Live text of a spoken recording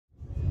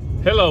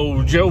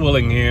Hello, Joe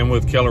Willingham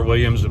with Keller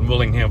Williams and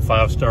Willingham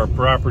 5-Star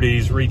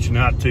Properties, reaching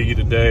out to you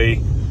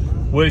today,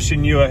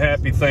 wishing you a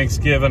happy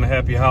Thanksgiving, a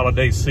happy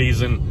holiday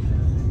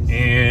season,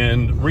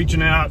 and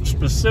reaching out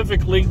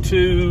specifically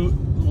to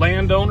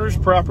landowners,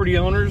 property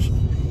owners.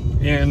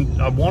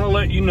 And I want to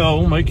let you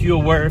know, make you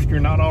aware if you're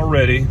not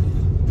already,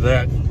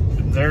 that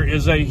there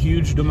is a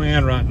huge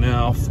demand right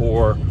now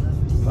for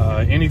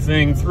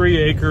anything 3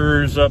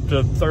 acres up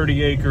to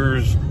 30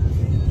 acres,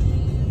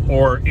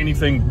 or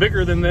anything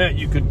bigger than that.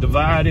 You could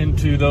divide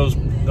into those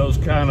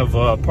kind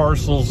of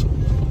parcels.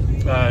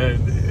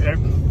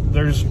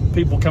 There's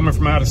people coming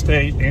from out of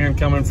state and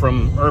coming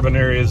from urban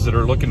areas that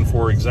are looking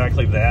for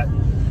exactly that,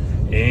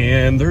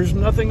 and there's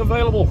nothing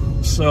available.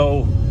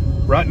 So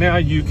right now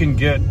you can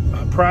get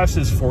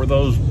prices for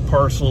those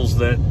parcels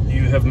that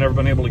you have never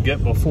been able to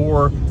get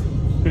before.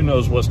 Who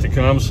knows what's to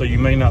come, so you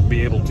may not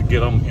be able to get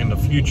them in the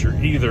future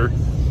either,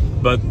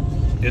 but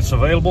it's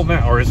available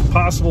now, or it's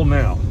possible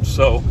now.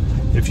 So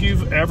if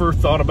you've ever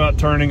thought about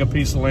turning a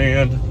piece of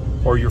land,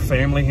 or your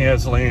family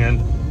has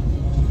land,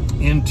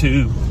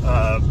 into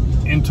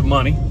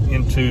money,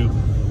 into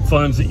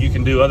funds that you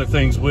can do other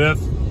things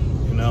with,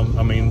 you know,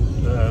 I mean,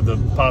 the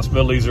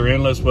possibilities are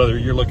endless. Whether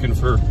you're looking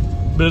for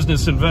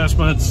business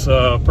investments,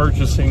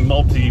 purchasing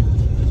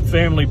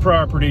multi-family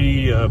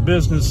property,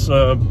 business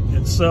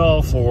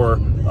itself,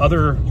 or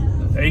other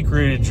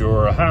acreage,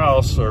 or a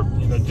house, or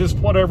just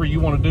whatever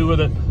you want to do with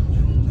it,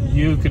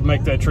 you could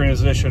make that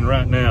transition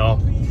right now.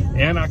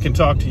 And I can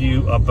talk to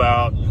you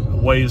about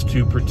ways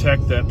to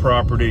protect that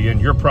property and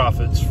your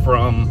profits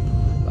from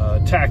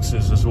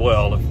taxes as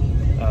well.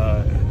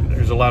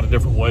 There's a lot of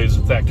different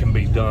ways that can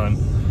be done.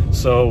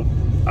 So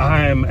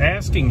I'm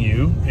asking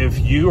you, if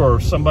you or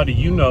somebody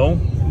you know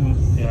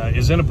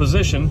is in a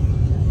position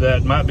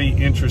that might be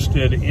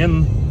interested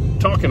in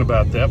talking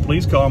about that,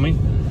 please call me,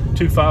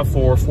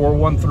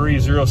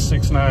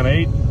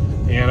 254-413-0698.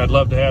 And I'd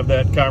love to have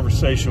that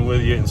conversation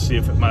with you and see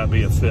if it might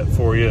be a fit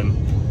for you,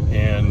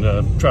 and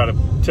try to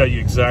tell you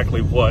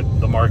exactly what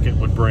the market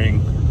would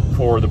bring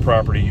for the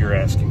property you're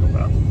asking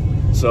about.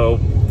 So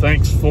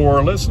thanks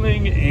for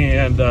listening,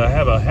 and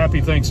have a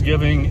happy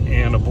Thanksgiving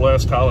and a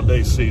blessed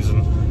holiday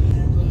season.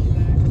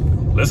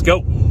 Let's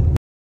go.